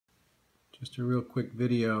Just a real quick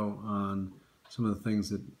video on some of the things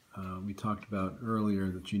that we talked about earlier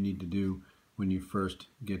that you need to do when you first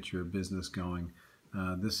get your business going.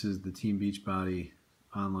 This is the Team Beachbody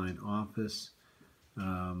online office.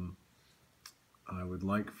 I would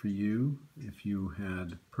like for you, if you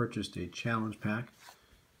had purchased a challenge pack,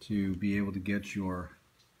 to be able to get your,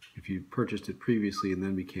 if you purchased it previously and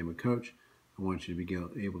then became a coach, I want you to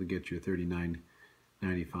be able to get your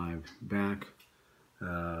 $39.95 back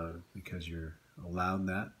because you're allowed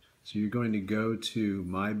that. So you're going to go to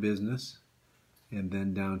My Business and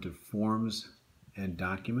then down to Forms and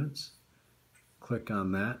Documents. Click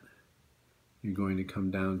on that. You're going to come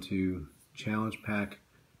down to Challenge Pack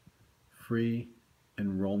Free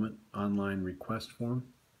Enrollment Online Request Form,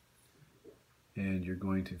 and you're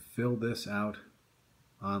going to fill this out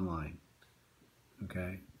online.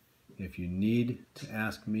 Okay? If you need to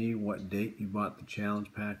ask me what date you bought the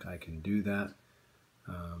challenge pack, I can do that.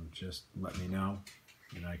 Just let me know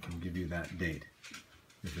and I can give you that date.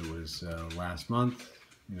 If it was last month,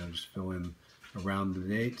 just fill in around the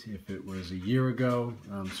date. If it was a year ago,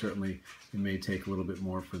 certainly it may take a little bit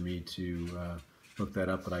more for me to look that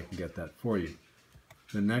up, but I can get that for you.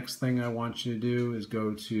 The next thing I want you to do is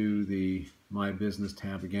go to the My Business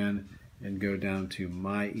tab again and go down to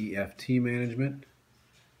My EFT Management.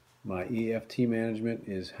 My EFT Management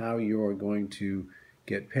is how you're going to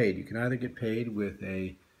get paid. You can either get paid with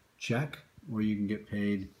a check or you can get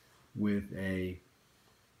paid with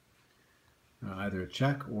either a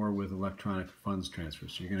check or with electronic funds transfer.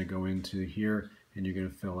 So you're going to go into here and you're going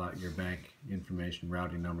to fill out your bank information,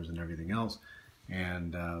 routing numbers and everything else,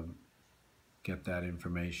 and get that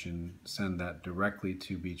information, send that directly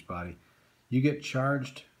to Beachbody. You get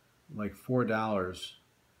charged like $4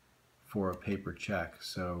 for a paper check,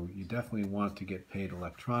 so you definitely want to get paid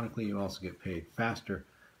electronically. You also get paid faster.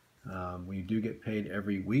 We do get paid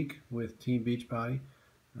every week with Team Beachbody.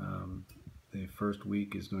 The first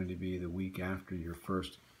week is going to be the week after your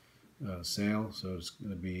first sale, so it's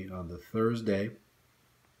going to be on the Thursday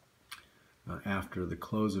after the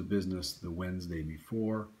close of business the Wednesday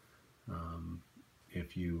before.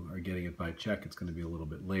 If you are getting it by check, it's going to be a little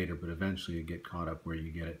bit later, but eventually you get caught up where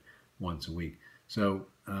you get it once a week. So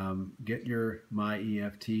get your My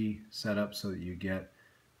EFT set up so that you get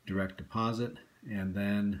direct deposit, and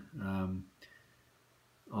then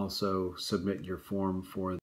also submit your form for